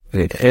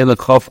Chelik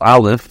Chof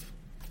Aleph.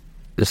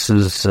 This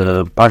is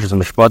Parshas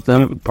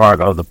Mishpatim, part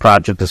of the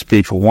project. This is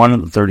page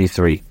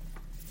 133.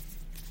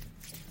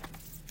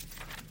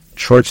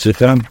 Short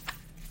Sichah.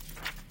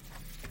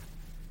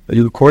 Are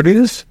you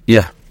recording this?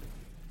 Yeah.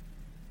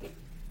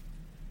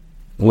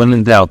 When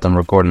in doubt, I'm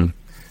recording.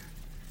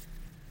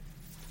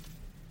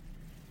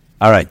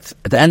 All right.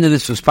 At the end of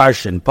this was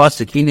Parshin.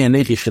 Pasuk Hine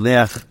Anechi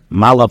Shaleach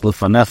Malach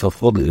Lefanecha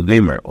Chol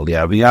Lemer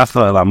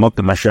Uliaviyacha El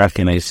Amokim Asher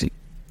Achinesi.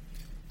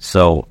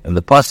 So, in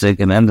the Pasuk,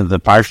 in the end of the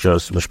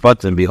Parshas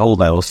Mishpatim,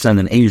 behold, I will send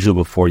an angel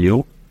before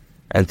you,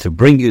 and to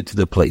bring you to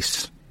the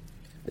place.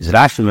 Is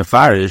Rashi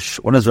Mefarish?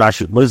 What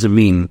does it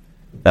mean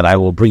that I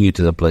will bring you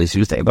to the place?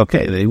 You think,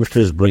 okay, the English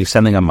is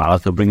sending a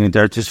malach to bring you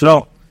there to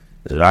Yisrael.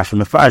 Is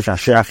Rashi Mefarish?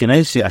 Asher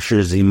Achinesi Asher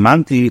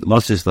Zimanti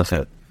Losis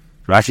Lachet.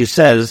 Rashi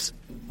says,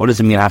 what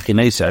does it mean?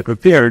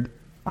 Achinesi?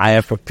 I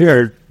have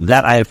prepared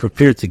that I have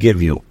prepared to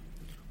give you.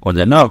 Or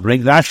then no,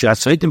 bring Rashi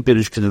Asaitim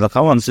Pirish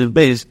Kedilakawan Siv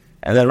Beis.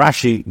 And then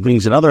Rashi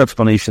brings another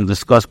explanation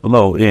discussed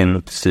below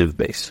in Siv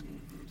Beis.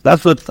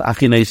 That's what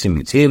Achinesi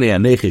means.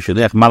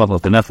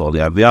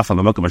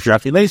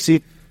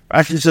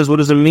 Rashi says, what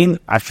does it mean?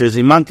 Asher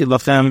zimanti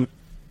lachem,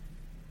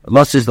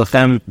 losis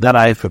lachem, that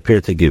I have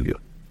prepared to give you.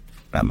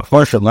 Now,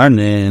 before I learn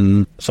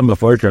in some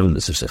before in the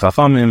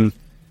Sichah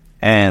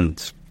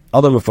and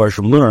other before I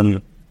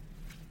learn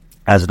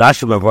as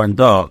Rashi Bavarn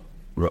da.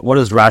 What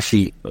is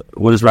Rashi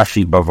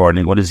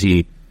Bavarning? What is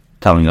he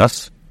telling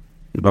us?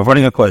 He's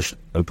Bavarning a question.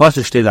 The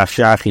Pasuk states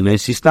Asher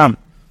Achinesi Stam.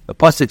 The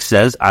Pasuk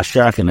says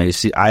Asher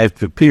Achinesi, I have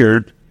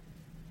prepared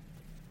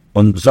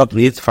on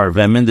Zoklit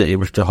Farvemin the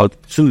Ebrish to Hot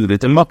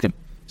Sulit and Mokim.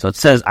 So it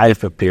says I have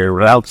prepared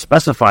without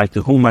specifying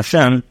to whom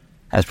Hashem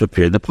has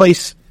prepared the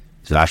place.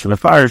 So Rashi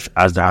Mefarish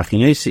as the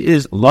Achinesi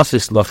is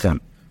Losis Lochem.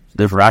 So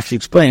therefore Rashi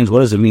explains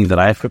what does it mean that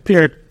I have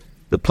prepared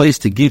the place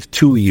to give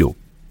to you.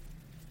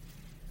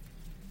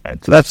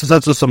 And so that's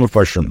what some of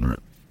Farshim.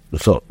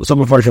 So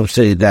some of Farshim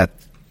say that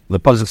the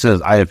pasuk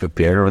says, I have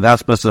prepared, without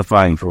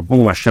specifying for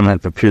whom Hashem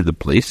had prepared the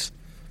place.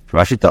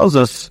 Rashi tells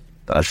us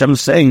that Hashem is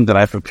saying that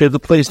I have prepared the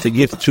place to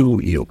give to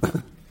you.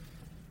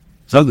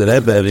 So the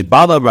Rebbe,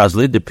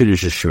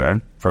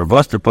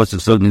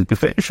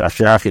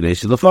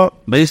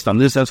 based on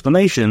this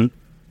explanation,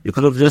 you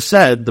could have just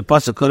said, the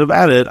pasuk could have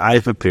added, I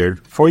have prepared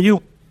for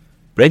you.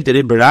 Break the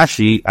Rebbe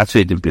Rashi,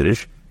 Atzveitim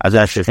Pirish, as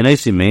Asher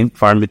Chinesi mean,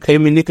 Far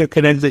Mikemi Nikar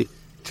Kenegdi,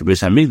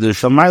 Shabris Hamigdash,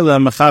 Shamayla,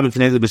 Mechabi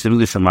Kenegdi,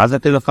 B'Samigdash, Shamaz,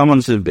 that they come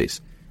on the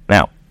base.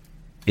 Now,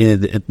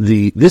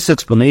 this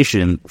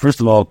explanation, first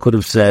of all, could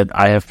have said,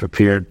 I have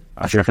prepared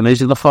Asher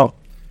Chinesi L'chol.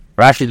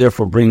 Rashi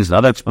therefore brings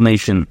another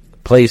explanation, the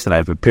place that I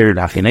have prepared,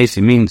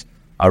 Achinesi means,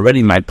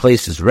 already my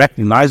place is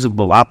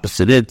recognizable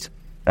opposite it,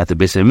 that the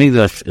Beis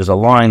HaMikdash is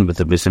aligned with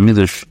the Beis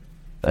HaMikdash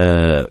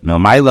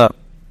Melmaila,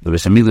 the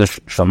Beis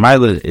HaMikdash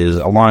Shalmaila is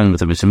aligned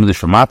with the Beis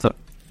HaMikdash Shamata.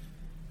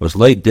 Was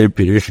late there,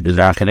 Pirish, the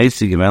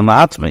Achinesi Given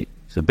La'atzmei.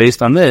 So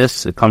based on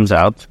this, it comes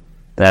out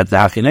that the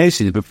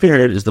Achinesi, the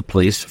prepared, is the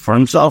place for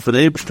himself, for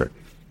the Eibishter.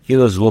 It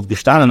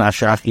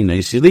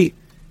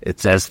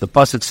says, the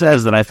pasuk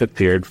says that I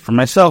prepared for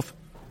myself.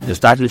 Now, it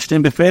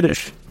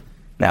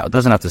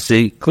doesn't have to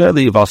say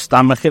clearly, because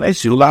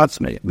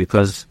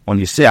when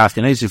you say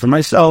Achinesi for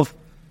myself,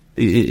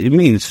 it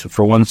means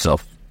for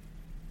oneself.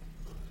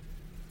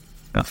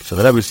 Now, so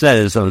the Rebbe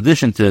says, in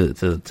addition to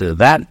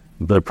that,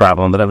 the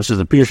problem, the Rebbe says,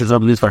 the Pirush is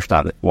obviously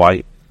verstanden.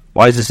 Why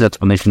is this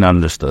explanation not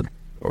understood?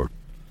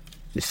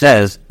 He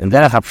says, in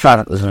that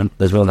Hapshat,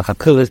 as well, the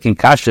Chakilis King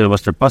Kasher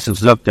was their pasuk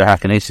zok their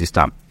Hachinesi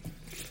stam.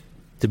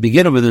 To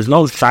begin with, there's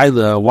no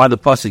shaila why the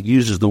pasuk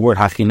uses the word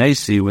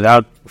Hachinesi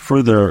without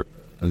further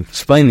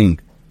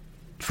explaining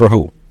for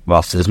who.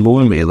 Well, it says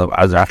Mu'im Elav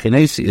as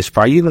Hachinesi is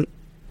Paryilan.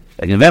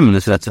 Like in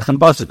Veminus, that's a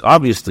pasuk.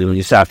 Obviously, when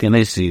you say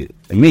Hachinesi,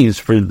 it means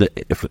for the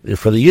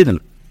Yidden.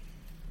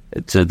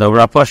 It's a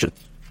Dovra Pashat.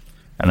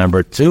 And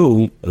number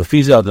two, the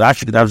Fizah the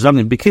Rashi could have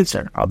something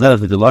Bekitzer. I'll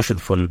definitely the Lashon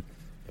from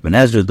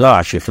now, based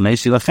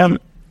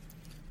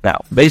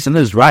on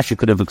this, Rashi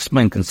could have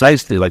explained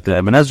concisely, like the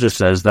Ibn Ezra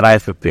says, that I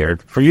have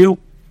prepared for you.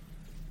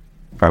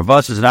 Why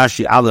does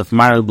Rashi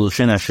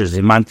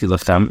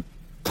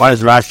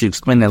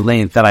explain at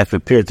length that I have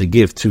prepared to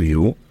give to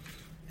you?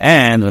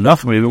 And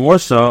enough, even more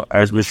so,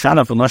 as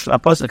Mishana from Lashon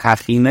Apostle,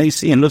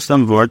 Hachinesi and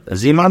Nustam Vort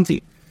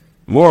Zimanti.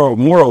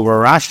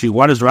 Moreover, Rashi,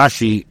 why does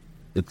Rashi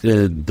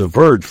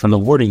diverge from the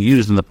wording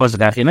used in the Pasuk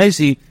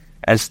Hachinesi?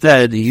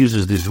 Instead, he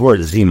uses this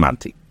word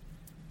Zimanti.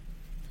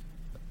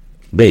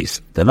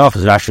 Base. Then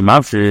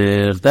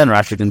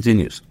Rashi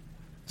continues.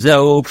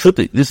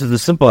 This is the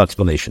simple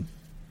explanation.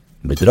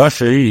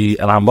 Rashi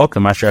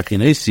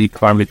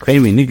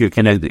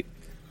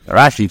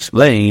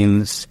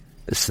explains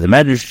the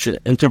Medrash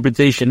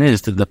interpretation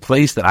is that the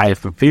place that I have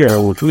prepared,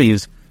 which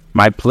means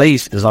my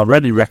place is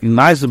already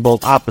recognizable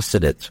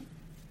opposite it.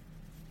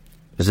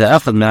 This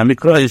is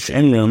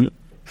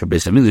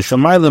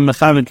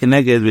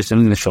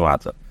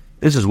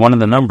one of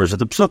the numbers of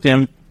the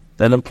Psukim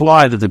that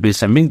imply that the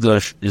Beis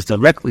HaMikdash is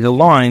directly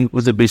aligned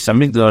with the Beis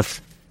HaMikdash.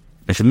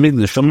 Beis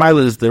HaMikdash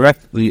Shamayla is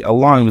directly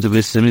aligned with the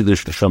Beis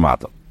HaMikdash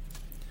Shamata.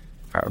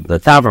 The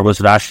Taver was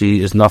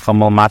Rashi is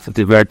Nachamal Matat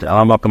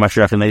Alamakam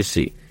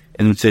Ashrachanesi.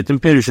 And Mishpatim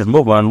Pirish is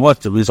move on.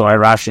 What's the reason why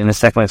Rashi in the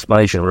second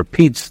explanation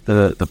repeats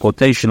the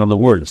quotation of the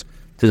words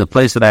to the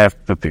place that I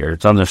have prepared?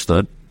 It's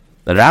understood.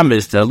 The Ram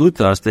is to allude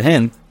to us, to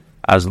hint,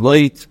 as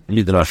Loit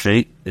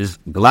Midrashi is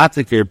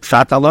Glatikir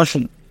Pshat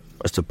Aloshin,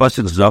 or to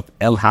Pasuk Zok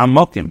El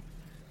Hamokim.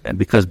 And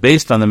because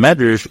based on the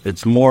Medrash,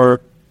 it's more,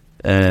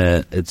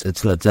 it's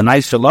a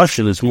nicer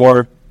Loshin, it's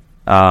more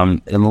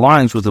in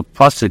lines with the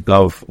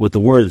Pasuk with the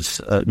words,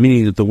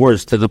 meaning that the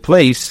words to the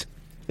place,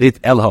 it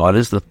El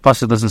Ha'aris, the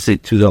Pasuk doesn't say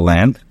to the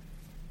land.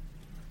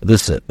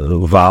 This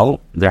Val,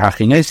 the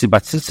Hachinesi,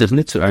 but Tzitzich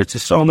Nitzu,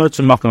 it's so not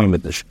to Makam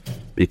Midrash.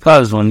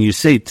 Because when you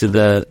say to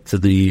the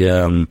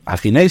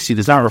Hachinesi, it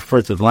does not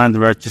refer to the land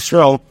of Eretz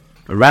Yisrael,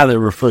 but rather it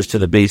refers to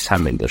the base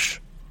Hamikdash.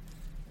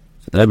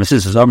 So the Rebbe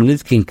says,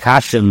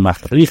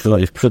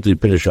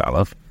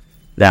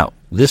 now,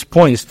 this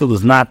point still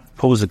does not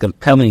pose a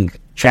compelling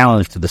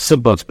challenge to the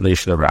simple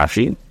explanation of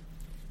Rashi.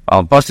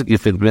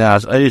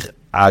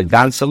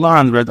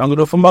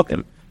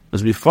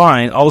 As we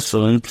find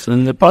also in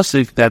the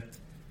Pasuk that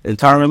the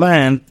entire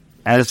land,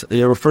 as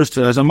it refers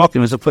to as a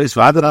Mokim, is a place for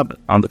Adarab.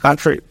 On the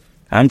contrary,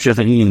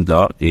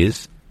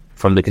 is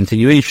from the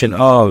continuation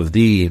of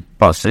the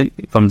Pasuk,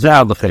 it comes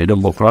out the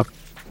Chedum Bukrak,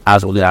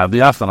 as we have the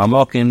Afan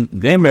Amokim,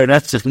 Gamer,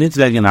 that's just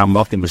Nitzvegen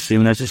Amokim,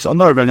 Bashim, that's just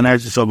another Vegen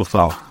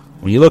Eretz.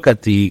 When you look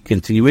at the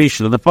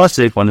continuation of the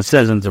Pasuk, when it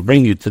says, and to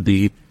bring you to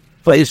the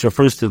place,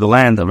 refers to the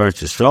land of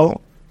Eretz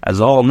Yisrael,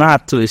 as all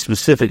not to a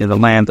specific in the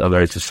land of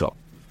Eretz Yisrael.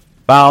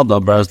 Baal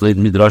da Braslid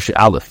Midrashi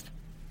Aleph.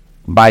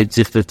 By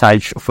Zichter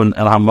Taich von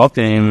El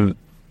Hamokim.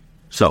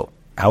 So,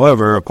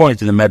 however, according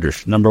to the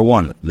Medrash, number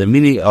one, the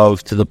meaning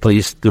of to the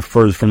place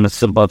differs from the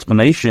simple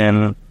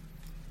explanation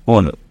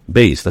on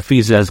base. The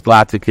Fiza has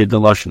Glatikid, the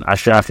Lashon,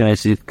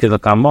 Ashrachanesi,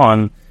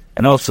 Kidakamon,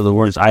 and also the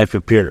words I have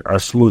prepared are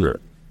smoother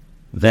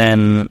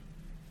than,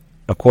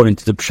 according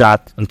to the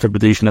Pshat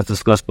interpretation that's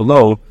discussed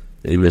below,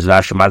 therefore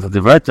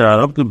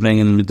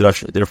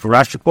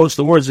Rashi quotes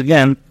the words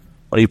again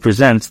when he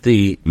presents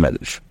the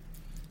Medrash.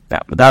 Now,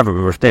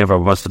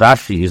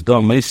 Rashi is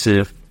doing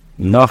Meisif.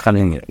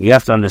 You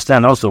have to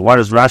understand also why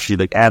does Rashi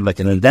add like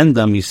an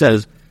addendum. He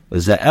says, he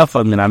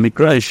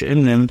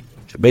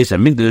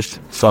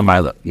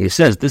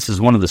says this is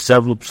one of the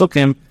several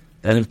psukim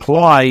that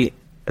imply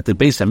that the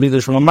Beis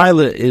Hamikdash from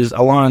Amayla is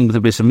aligned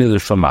with the Beis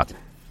Hamikdash from Mat.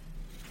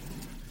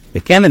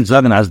 Wir kennen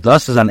sagen, als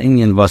das ist ein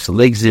Indien, was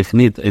legt sich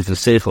nicht auf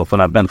das Seichel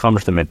von Abben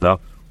Chomesh,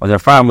 und der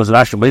Fall muss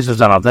Rashi Beiser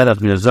sein,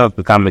 als wie sagt,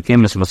 bekam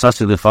Bekemes,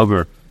 Masasi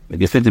Lechover, mit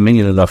gefintem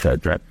Indien in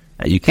der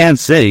you can't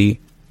say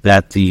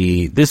that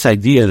this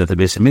idea that the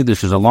Beis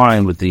Hamikdash is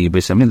aligned with the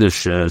Beis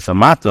Hamikdash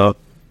Samata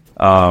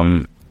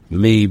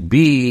may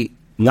be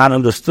not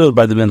understood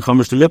by the Ben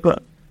Chomesh to Lippah,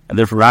 and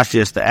therefore Rashi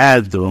has to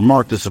add the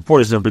remark to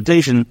support his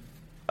interpretation,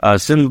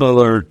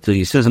 similar to,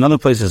 he says in other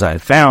places, I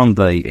found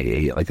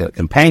a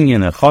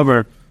companion, a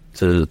chover,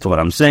 to what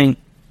I'm saying.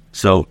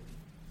 So,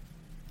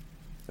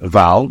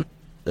 Val,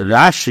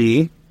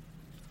 Rashi,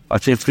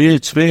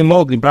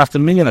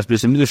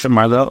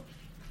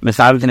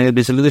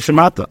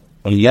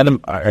 when Yadam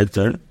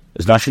Erter,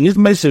 is Rashi nicht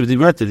Meister, die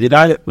Wörter, die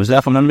Reihe, was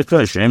er von einem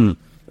Mikrosh.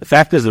 The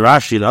fact is, the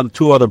Rashi, in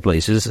two other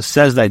places,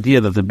 says the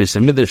idea that the Beis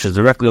Hamikdash is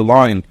directly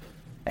aligned,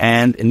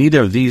 and in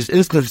neither of these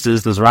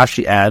instances does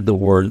Rashi add the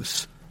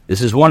words.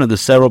 This is one of the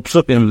several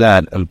psukim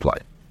that imply.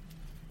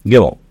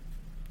 Gimel.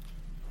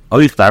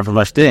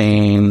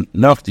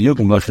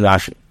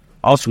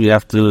 Also, we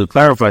have to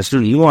clarify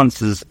certain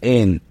nuances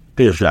in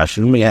Pirush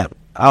Rashi. We have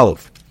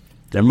Aleph.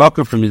 The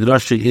marker from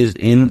Midrash is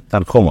in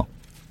Tanchuma.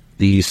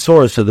 The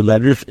source of the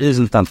Medrash is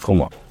in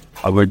Tanchuma.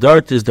 Our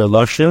dart is the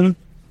Lashon,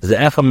 the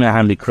Echam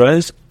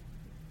HaMikros,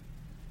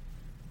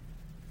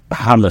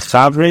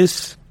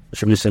 HaMesavres,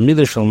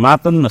 Shemisamida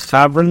Shalmatan,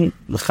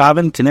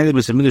 Mechaven, Tineged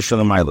Besamida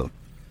Shalamaylo.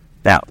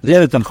 Now, the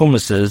other Tanchuma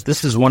says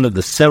this is one of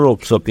the several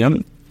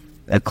psukim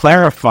that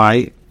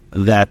clarify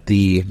that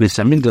the Beis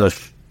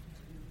Hamikdash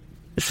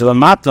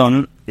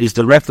Shalamaton is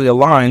directly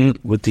aligned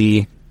with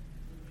the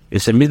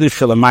Beis Hamikdash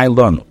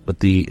Shalamaylon, with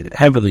the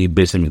heavenly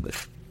Beis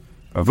Hamikdash.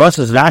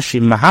 Versus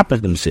Rashi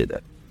Mahapadim say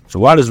that. So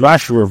why does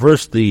Rashi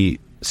reverse the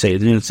say? It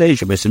didn't say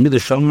Beis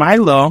Hamikdash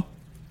Shalamaylo,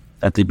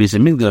 that the Beis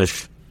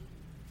Hamikdash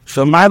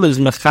Shalamaylo is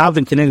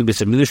Mechaven connected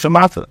Beis Hamikdash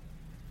Shalmata.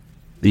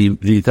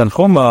 The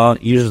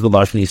Tanchuma uses the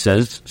lashon. He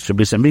says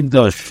Beis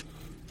Hamikdash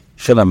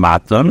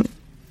Shalamaton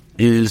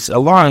is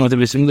aligned with the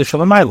Beis Hamikdash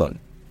Shalamaylo.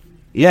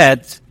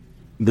 Yet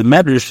the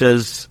Medrash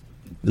says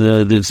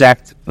the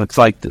exact. It's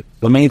like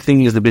the main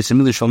thing is the Beis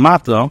Hamikdash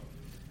Shalmata.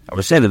 I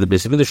was saying that the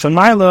Beis Hamikdash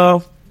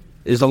Shalamaylo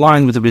is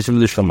aligned with the Beis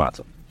Hamikdash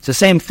Shalmata. It's the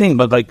same thing,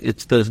 but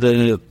it's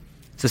the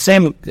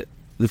same.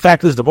 The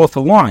fact is they're both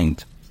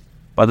aligned.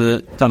 But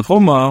the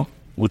Tanchuma,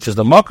 which is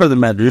the Makar of the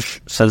Medrash,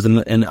 says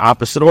in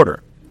opposite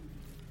order.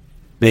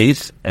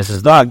 Base, as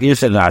his dog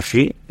gives at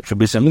Rashi, should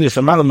be Beis Hamikdash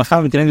Shalmata,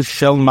 Mechaven Tineged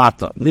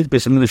Shalmata. Need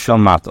Beis Hamikdash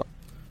Shalmata.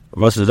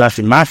 Versus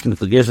Rashi Mashkin,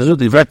 the Gears Azut,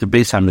 divert the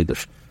Beis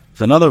Hamikdash.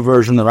 So another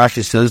version, the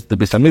Rashi says the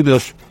Beis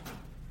Hamikdash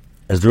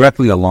is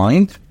directly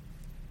aligned.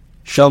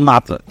 Shel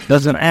Mata.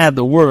 Doesn't add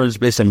the words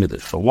Beis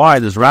HaMikdash. So why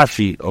does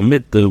Rashi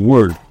omit the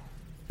word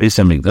Beis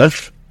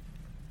HaMikdash?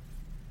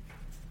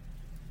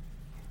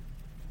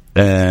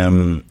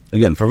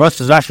 Again, for us,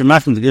 does Rashi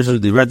mention the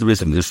Gishas the red the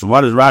Beis HaMikdash? So why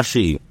does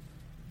Rashi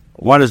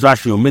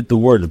omit the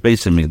word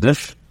Beis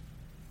HaMikdash?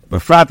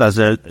 But Frat, as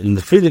in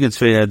the Friedrich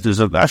Tzvei, there's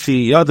a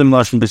Rashi Yadim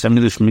Lashon Beis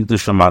HaMikdash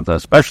Mikdash Shel Mata,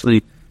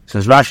 especially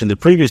since Rashi in the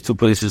previous two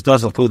places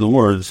does include the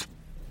words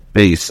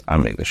Beis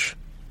HaMikdash.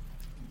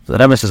 So the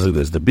Rebbe says like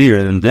this: the beer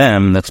and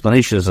them, the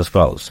explanation is as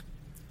follows.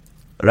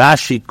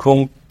 Rashi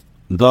kommt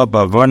da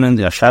Bavarnen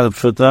the Ashad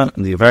Pshuta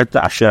and the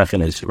Verta Asher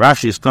Achinesi.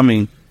 Rashi is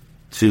coming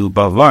to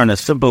Bavarn, a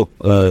simple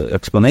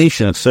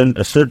explanation, a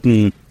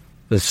certain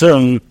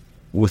concern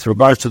with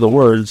regards to the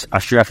words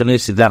Asher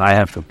Achinesi that I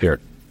have prepared.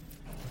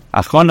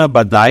 Achona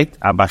badait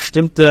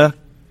abastimte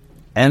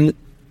and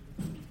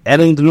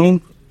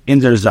Eringrung in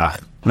der Zach.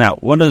 Now,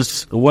 what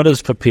is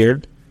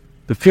prepared?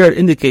 Prepared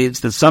indicates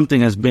that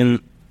something has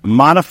been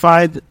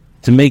modified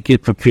to make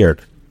it prepared.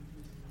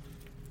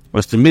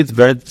 Was the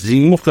mitzvah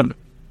zimuchen,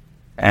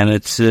 and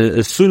it's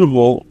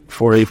suitable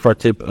for a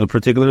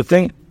particular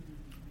thing.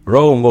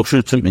 Which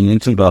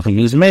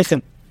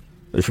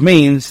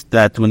means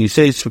that when you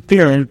say it's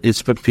prepared,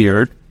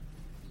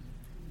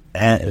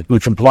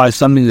 which implies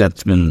something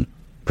that's been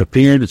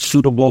prepared, it's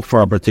suitable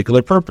for a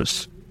particular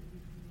purpose.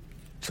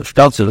 So so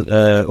now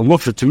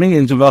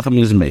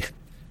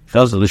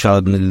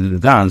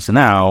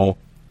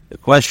the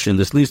question,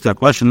 this leads to a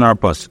question in our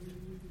post.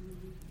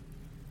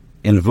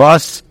 In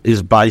was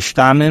is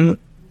beistanen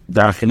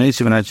der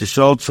Chinesi von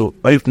Erzisol zu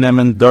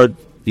aufnehmen dort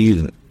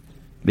diesen.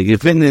 Wir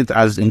finden it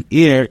as in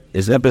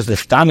is etwas der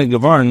Stane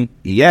geworden,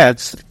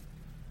 jetzt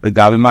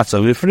begabe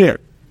Matzah wie früher.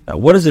 Now,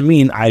 what does it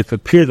mean? I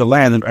prepared the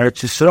land of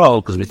Eretz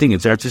Yisrael, because we think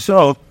it's Eretz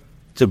Yisrael,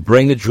 to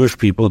bring the Jewish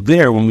people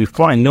there when we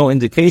find no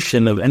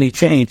indication of any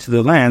change to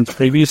the land's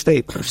previous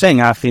state. We're saying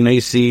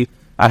Achinesi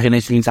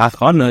means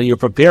Achana, you're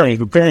preparing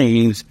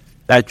means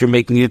that you're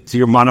making it,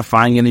 you're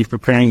modifying it, you're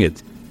preparing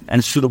it,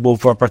 and suitable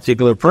for a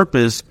particular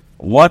purpose.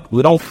 What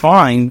we don't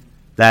find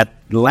that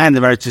the land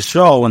of Eretz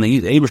Yisrael, when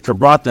the Eibishter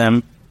brought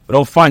them, we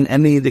don't find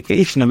any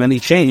indication of any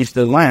change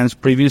to the land's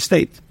previous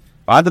state.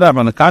 On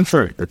the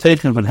contrary, the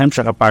taken from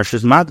Hemshach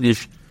Parshas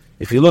Madgish,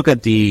 if you look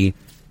at the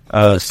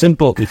the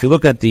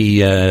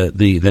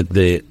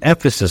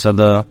emphasis of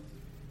the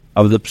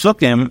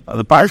psukim of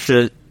the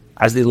parsha,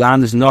 as the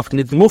land is noch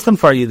nit muchen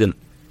for Yidden,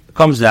 it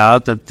comes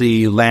out that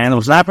the land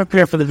was not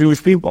prepared for the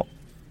Jewish people.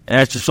 And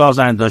Eretz Yisrael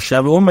zayin das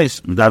Sheva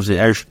Umeis, darf sie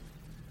erst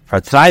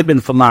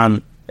vertreiben von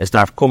Land, es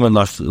darf kommen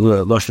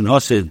loschen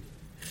Osid,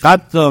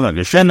 Chatto,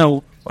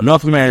 Gescheno, und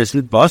noch mehr, es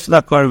nicht bei Osid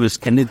es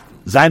kann nicht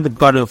sein der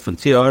Gott von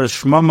Tior,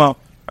 Shmama,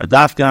 or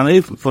darf gar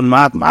nicht von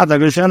Mat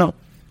Gescheno.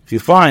 If you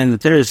find, the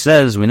Torah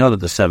says, we know that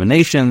the 7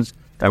 nations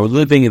that were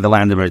living in the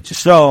land of Eretz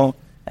Yisrael,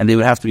 and they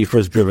would have to be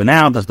first driven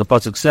out, as the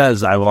pasuk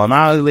says, I will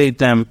annihilate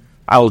them,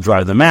 I will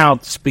drive them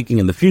out, speaking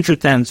in the future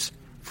tense.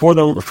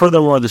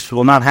 Furthermore, this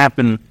will not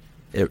happen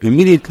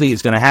immediately,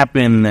 it's going to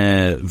happen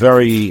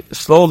very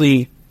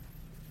slowly,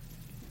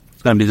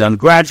 it's going to be done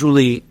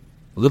gradually,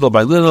 little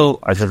by little,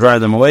 I shall drive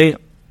them away.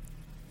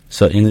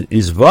 So in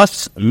is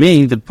was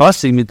mean the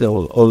pasuk mit the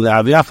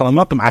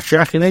Asher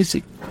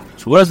Achinesi.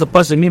 So what does the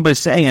pasuk mean by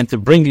saying, and to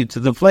bring you to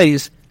the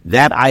place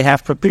that I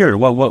have prepared?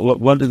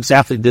 What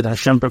exactly did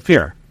Hashem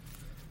prepare?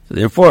 So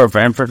therefore,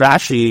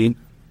 Rashi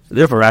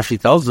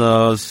tells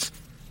us,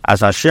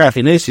 as Asher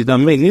Achinesi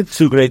don't make it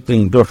too great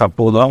thing durch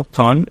Apollo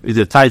ton is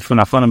a tight from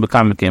Afon and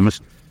become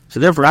camus. So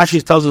therefore,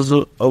 Rashi tells us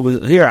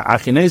over here,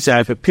 Achinesi I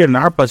have prepared in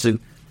our pasuk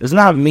does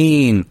not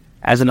mean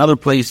as in other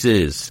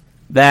places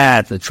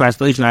that the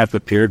translation I have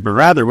prepared, but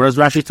rather, what does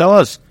Rashi tell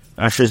us?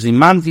 Asher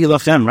zimanti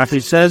lachem.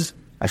 Rashi says,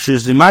 Asher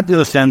zimanti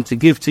lachem, to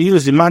give to you,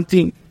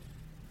 zimanti.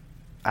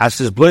 As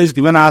his blaze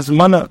given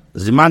azmana,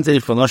 zimanti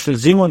for lashon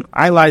zimun,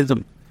 I lied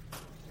them.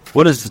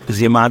 What is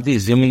zimanti?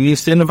 Zimun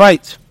means to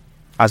invite.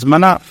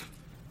 Azmana.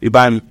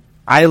 Ibam,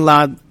 I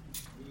lad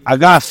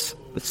agas.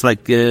 It's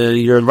like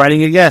you're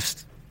inviting a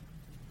guest.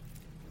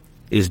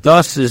 Is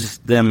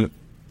them,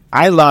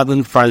 I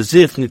laden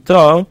farzif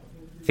nito,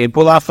 so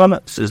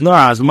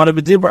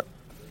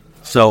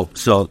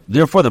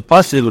therefore the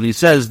pasuk, when he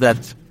says that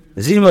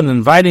Zimun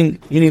inviting,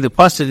 meaning the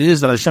pasuk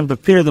is that Hashem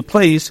prepared the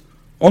place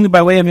only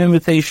by way of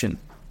invitation,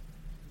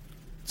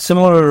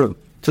 similar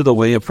to the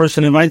way a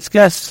person invites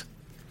guests.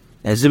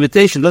 And his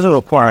invitation doesn't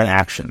require an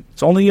action;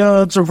 it's only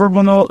it's a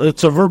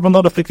verbal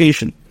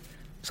notification.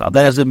 So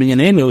that has been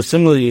in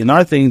similarly in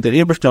our thing that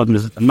Eberstadt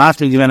is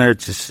mastering given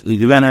to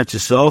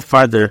so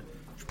farther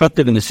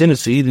in the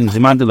synagogue in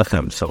Ziman de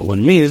Lachem. So what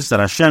it means that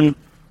Hashem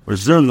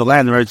reserve the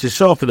land of Eretz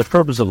Yisrael for the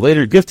purpose of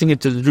later gifting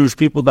it to the Jewish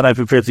people that I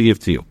prepared to give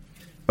to you.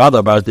 Rather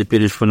about the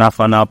Pirish for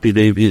Nafana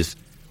Pidev is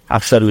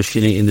Achshar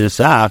Vishini in the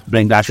Saach,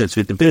 bring Dashet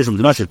with the Pirish from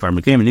the Nashit Farm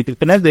became and Nikit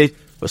Penegde,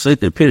 was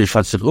later Pirish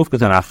had Sir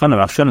Ufkat and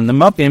Achana Achshar in the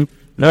Mokim,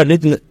 nor in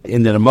the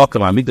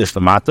Mokim Amigdash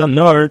Lamata,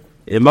 nor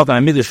in Mokim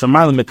Amigdash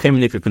Lamata became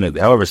Nikit Penegde.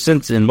 However,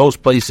 since in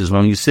most places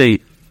when you say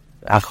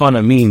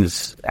Achana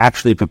means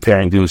actually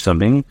preparing, doing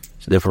something,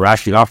 so therefore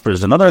Rashi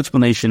offers another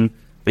explanation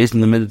based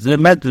on the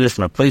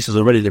Medrash, a place is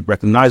already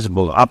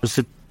recognizable,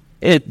 opposite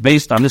it,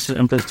 based on this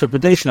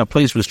interpretation, a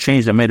place was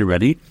changed and made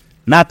already,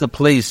 not the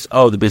place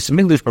of the Beis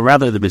Hamikdash, but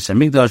rather the Beis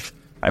Hamikdash,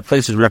 a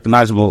place is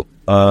recognizable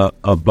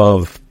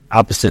above,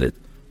 opposite it.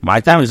 My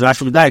time is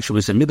Rashi B'Daik,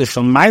 Beis Hamikdash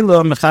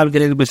Shalmaila, Mechav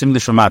Gereg Beis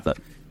Hamikdash Shalmata.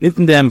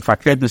 Nitten them,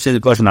 Fakret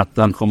Nesei Kosh Not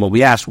Tanchuma.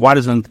 We asked, why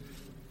doesn't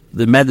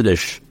the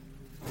Medrash,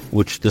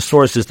 which the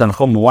source is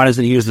Tanchuma, why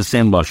doesn't it use the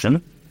same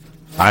Lashon?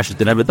 Rashi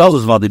did never tell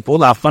us, Vadi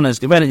Pula Afana is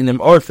given in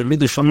them or from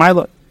Mikdash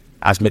Shalmaila.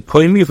 As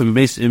Mekoimi from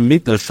Beis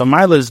Hamikdash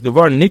Shalmaila is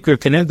given Nicker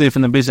connected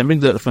from the Beis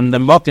Hamikdash from the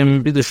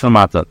Mokim Mikdash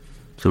Shalmata.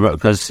 So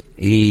because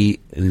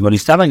what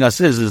he's telling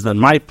us is that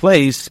my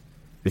place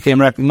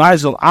became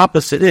recognizable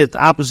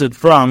opposite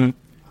from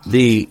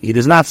he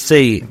does not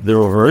say the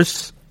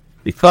reverse,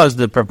 because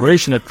the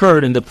preparation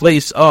occurred in the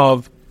place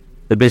of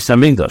the Beis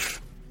Hamikdash,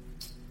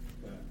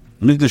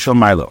 Mikdash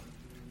Shalmaila,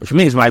 which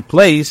means my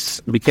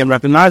place became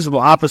recognizable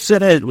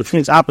opposite it, which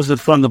means opposite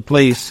from the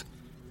place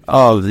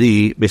of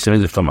the Beis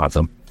Hamikdash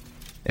Shalmata.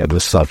 It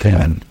was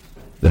something,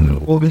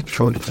 then we'll be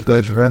sure to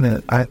go to run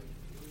it. All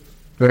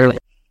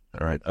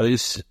right.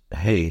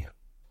 Hey,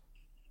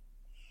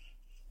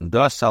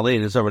 Das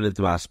Salin is already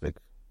the aspect.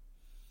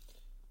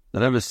 The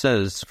Rebbe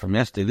says from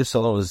yesterday, this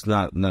alone is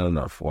not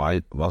enough.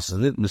 Why? While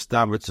Sanit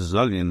Mistabrit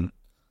Zagin,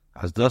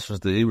 as Das was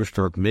the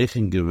Eberstort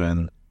Mechin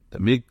given, the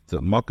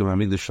Mokum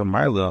Hamikdash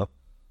Shalmaila,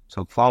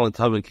 so Kvalet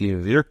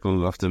Haviki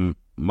Virkul of the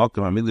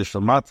Mokum Hamikdash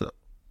Shalmata,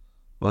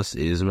 was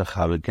is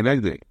Mechavet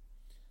Kenegdi.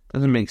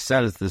 Doesn't make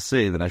sense to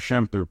say that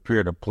Hashem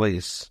prepared a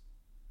place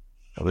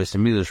of Beis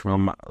Hamikdash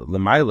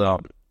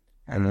Lamaila,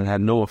 and it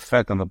had no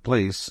effect on the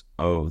place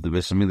of the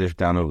Beis Hamikdash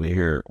down over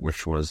here,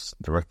 which was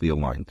directly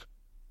aligned.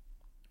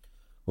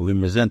 We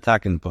find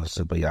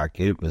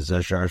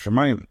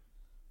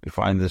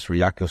this where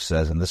Yaakov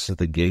says, and this is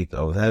the gate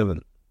of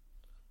heaven.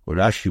 Where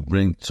Rashi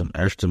brings some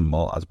Ershtim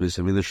Mol as Beis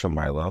Hamikdash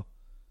Shamayla,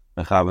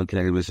 Mechavan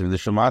connected Beis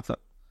Hamikdash Shamata,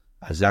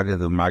 as Yaakov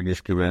the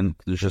Magish Kiven,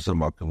 Kedushas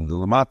HaMakom the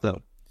Lamata.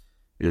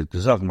 You're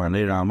Kazak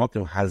Marneira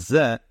HaMakom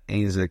Hazeh,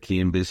 Ein Zeki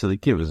and Beis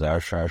Halikiv, is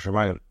our Shar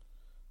Shamayla.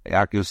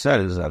 Yaakov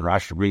says that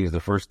Rashi brings the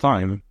first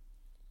time,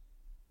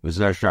 that the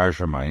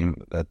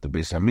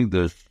Beis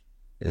Hamikdash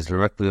is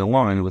directly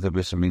aligned with the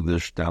Beis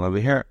Hamikdash down over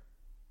here.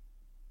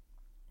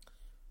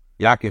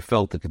 Yaakov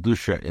felt the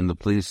Kedusha in the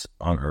place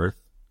on earth,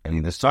 and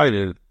he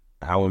decided,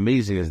 how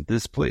amazing is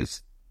this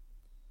place?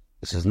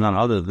 This is none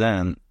other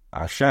than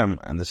Hashem,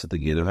 and this is the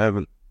gate of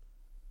heaven.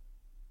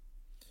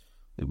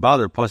 The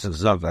Bader Pasuk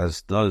Zav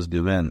as does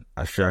given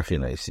Asher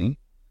Chinesi,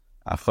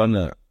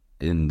 Afana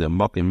in the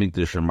Mokim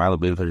Mikdash and Mila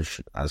Bevish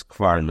as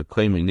Kvar in the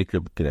claiming Nikr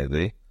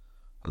B'Kedei,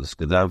 the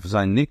Skedav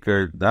Zain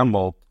Nikr,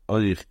 Damol,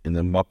 Odich in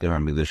the Mokim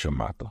Mikdash and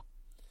Mata.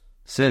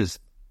 Says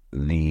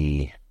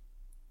the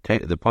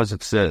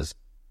Pasuk says,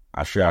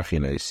 Asher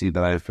Chinesi,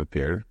 that I have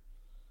prepared.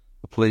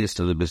 The place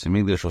to the Beis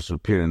Hamikdash was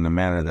prepared in a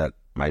manner that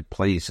my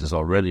place is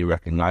already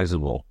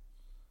recognizable.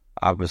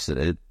 Opposite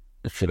it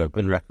should have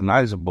been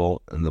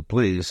recognizable in the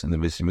place in the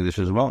Beis Hamikdash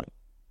as well.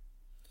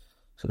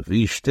 So if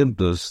he stimmt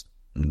das,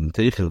 in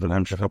Teichel von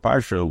Hemshech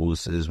HaParsha, wo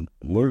es ist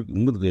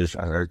Mudgish,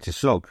 als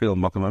Yisrael, Kriel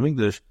Mokum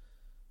HaMikdash,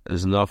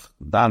 is enough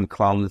dan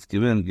Klal nicht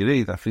gewinn,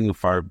 gerät, I think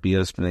far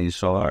BS B'nai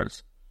Yisrael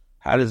arts.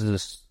 How does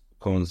this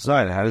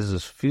coincide? How does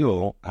this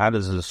feel? How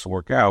does this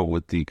work out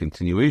with the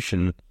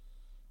continuation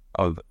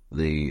of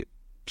the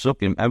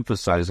Psukim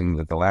emphasizing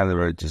that the land of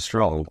Eretz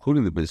Yisrael,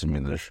 including the Beis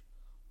Hamikdash,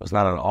 was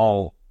not at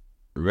all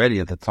ready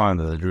at the time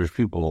of the Jewish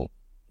people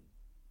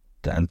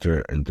to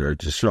enter into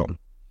Eretz Yisrael.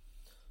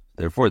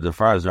 Therefore, the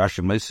far as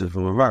Rashi Meisiv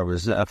from Avar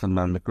was Efan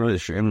Man Mikroy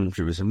She'im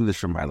Beis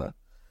Hamikdash Shemaila.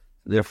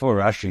 Therefore,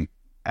 Rashi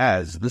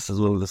adds, this is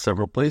one of the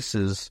several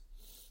places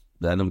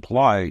that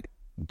imply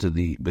to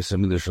the Beis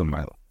Hamikdash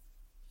Shemaila.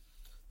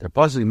 They're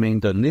possibly mean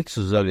that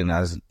Nitzu Zogin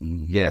as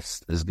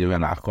yes is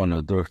given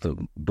Achon durch the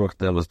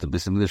was the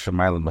Beis Hamikdash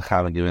Shemaila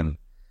Mechavan given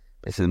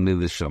Beis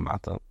Hamikdash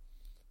Shemata.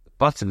 The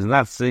Pasuk is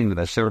not saying that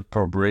a shared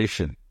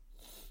preparation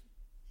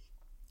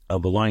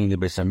of belonging to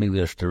Beis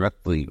Hamikdash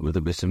directly with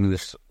the Beis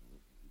Hamikdash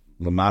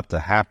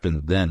Lamata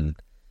happened then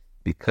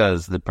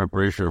because the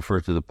preparation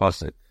refers to the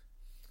Pasuk.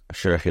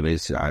 Asher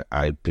Chinesi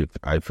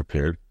I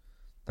prepared.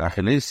 The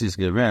Chinesi is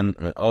given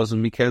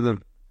Ozum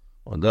Mikedem,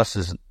 and das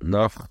is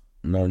noch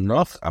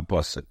a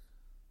Pasuk.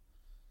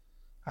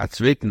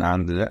 Zwischen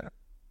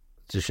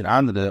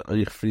andere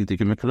ich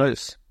friedliche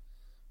Mikrois.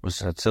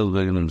 Was erzählt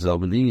wegen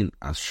demselben Dingen,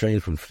 als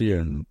Schein von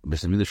früher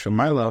bis in Midrash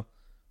Shemaila,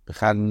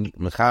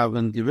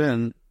 mechaven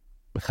given,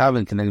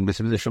 mechaven connecting bis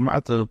in Midrash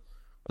Shemata,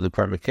 or the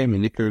part became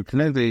in Nikr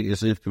connected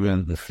is if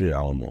given the free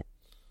alamo.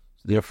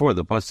 Therefore,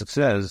 the Pasuk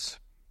says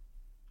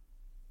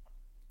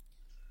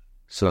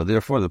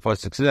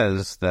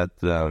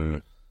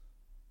that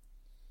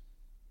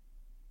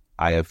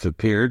I have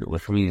prepared,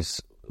 which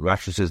means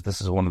Rashi says this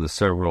is one of the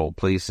several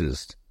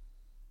places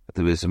that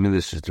the Beis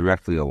Hamikdash is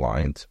directly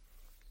aligned.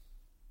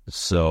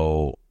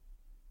 So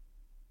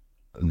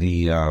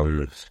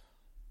therefore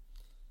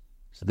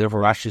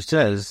Rashi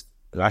is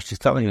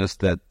telling us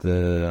that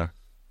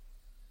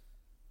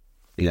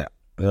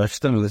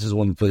This is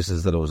one of the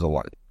places that it was a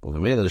lot. So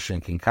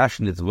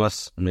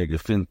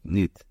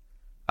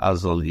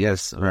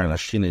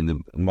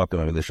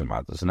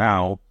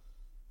now,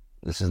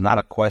 this is not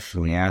a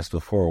question we asked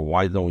before.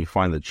 Why don't we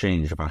find the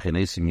change? If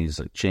Achinesi means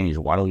a change,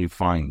 why don't we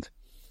find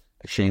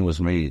a change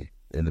was made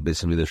in the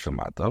Beis Hamikdash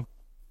Shamata?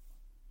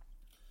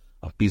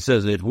 He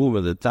says it moved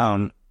in the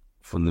town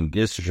from the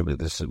Beis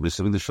Hamikdash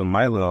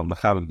Shamayla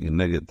Mechavik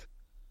Neged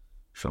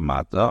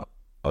Shamata.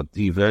 Or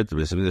the Beis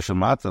Hamikdash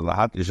Shamata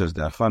Lahat Yishes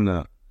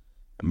De'achana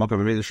Makam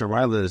Hamikdash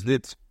Shamayla is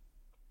lit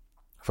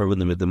for when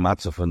the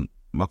matzah from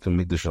Makam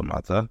Hamikdash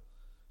Shamata.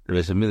 The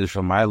Beis Hamikdash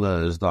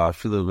Shamayla is the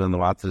Afilu when the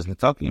matzah is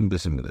Nitakim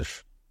Beis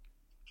Hamikdash.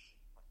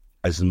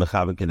 As in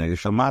Mechavik Neged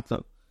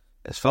Shamata,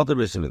 es felt the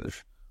Beis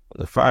Hamikdash.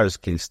 The fires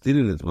came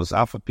stealing it was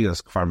Alpha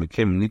Pias Kfar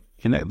became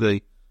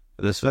connected.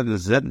 The Sveg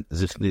Zed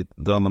sich nicht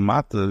da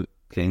Mate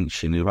kein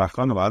Shini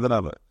Vachon aber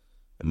Adraba.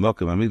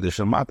 Mokem Hamikdash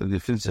Shamata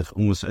befindet sich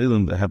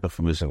Elim the Heper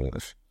from Beis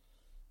Hamikdash.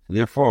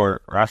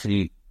 Therefore,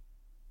 Rashi,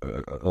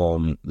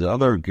 the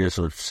other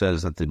Gershon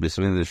says that the Beis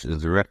Hamikdash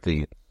is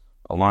directly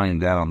lying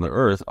down on the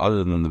earth,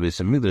 other than the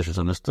Beis Hamikdash is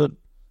understood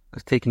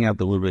as taking out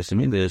the word Beis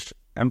Hamikdash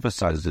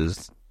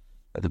emphasizes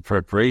that the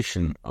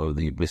preparation of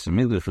the Beis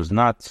Hamikdash was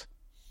not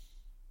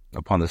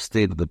upon the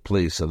state of the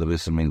place of the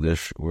Beis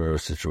Hamikdash where it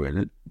was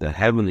situated. The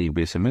heavenly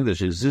Beis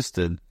Hamikdash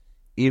existed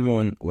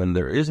even when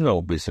there is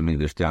no Beis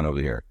Hamikdash down over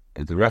here.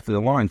 It directly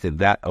aligned to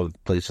that of the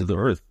place of the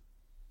earth.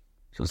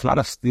 So it's not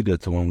a stira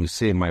to when we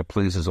say my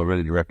place is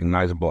already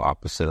recognizable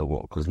opposite of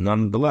what, because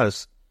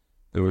nonetheless,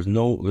 there was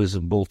no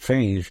visible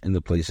change in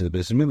the place of the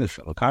Beis Hamikdash.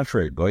 On the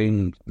contrary,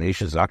 Goyim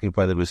nations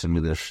occupy the Beis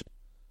Hamikdash,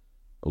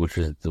 which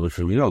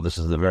we know this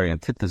is the very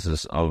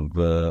antithesis of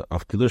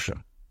Kedusha,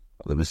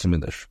 of the Beis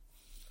Hamikdash.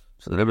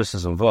 So the Rebbe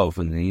is involved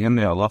in the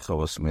Yemei Halacha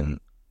was when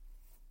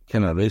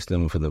Kena raised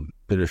them for the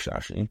Pirush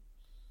Rashi.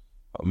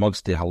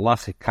 Amongst the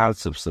halachic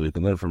concepts that we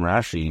can learn from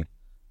Rashi,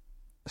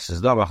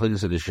 says da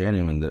b'achlikas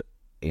edishenim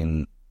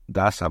in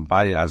das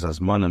Abaya as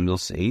azmana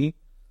milsei,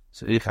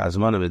 so ich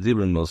azmana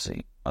v'dibrin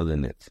milsei, other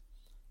than it.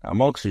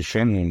 Amongst the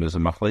Shenim, there's a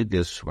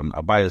machlekes when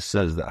Abaya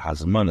says that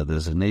hazmana, the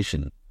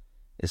designation,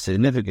 is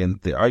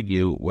significant. They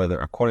argue whether,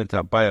 according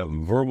to Abaya,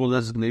 verbal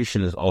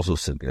designation is also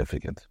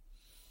significant.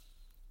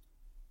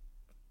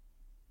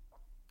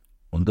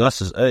 Und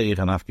das ist ich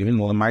an aufgewinn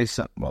wollen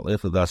meise, weil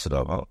ich das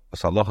aber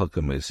as Allah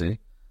kemese,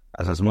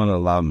 as man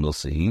Allah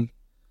milsehin,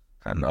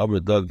 and aber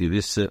da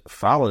gewisse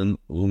Fallen,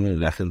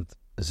 rechnet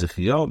sich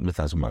ja mit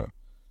Hazmana.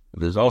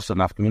 There's also an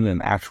afgewinn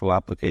in actual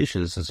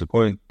applications, since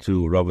according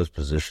to Rava's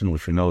position,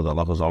 which we know that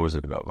Allah is always a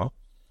Rava,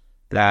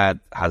 that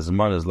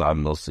Hazmana is la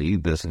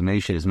milsehi,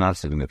 designation is not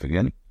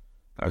significant.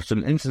 There are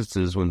certain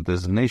instances when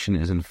designation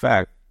is in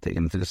fact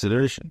taken into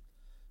consideration.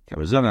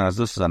 We can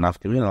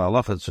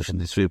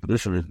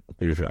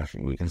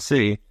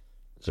see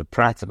there's a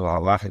practical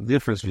halachic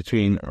difference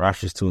between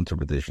Rashi's two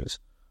interpretations.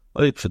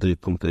 And then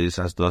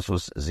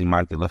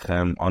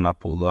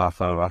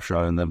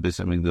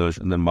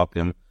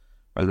Makim,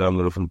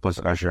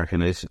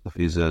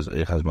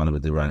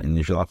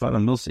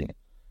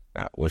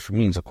 which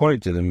means, according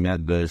to the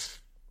Medrash,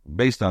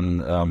 based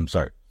on,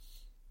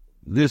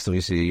 this we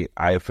see,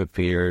 I have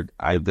prepared,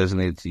 I have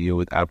designated to you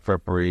without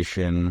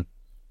preparation,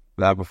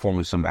 without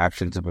performing some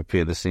action to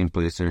prepare the same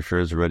place to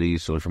ensure it's ready,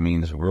 so it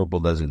means verbal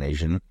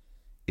designation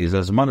is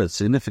as much as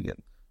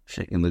significant.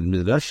 In the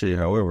Midrash,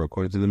 however,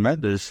 according to the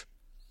Medrash,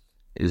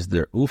 is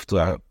there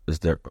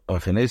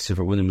achinesi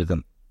for women with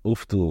an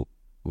uftu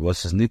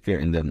was his nikir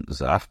in the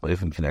zaf, but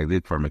if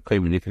connected for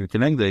mekayim nikir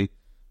connected,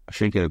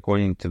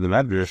 according to the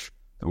Medrash,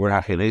 the word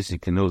achinesi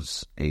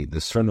connotes a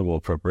discernible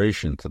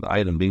preparation to the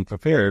item being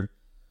prepared.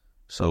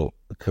 So,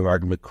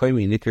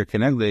 mekayim nikir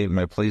connected,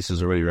 my place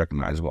is already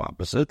recognizable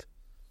opposite.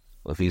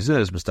 Well, if he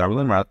says,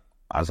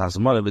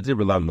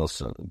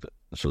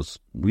 so it's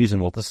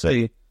reasonable to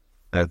say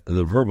that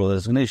the verbal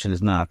designation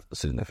is not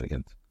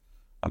significant.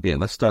 Okay,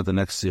 let's start the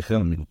next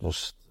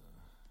Sichah.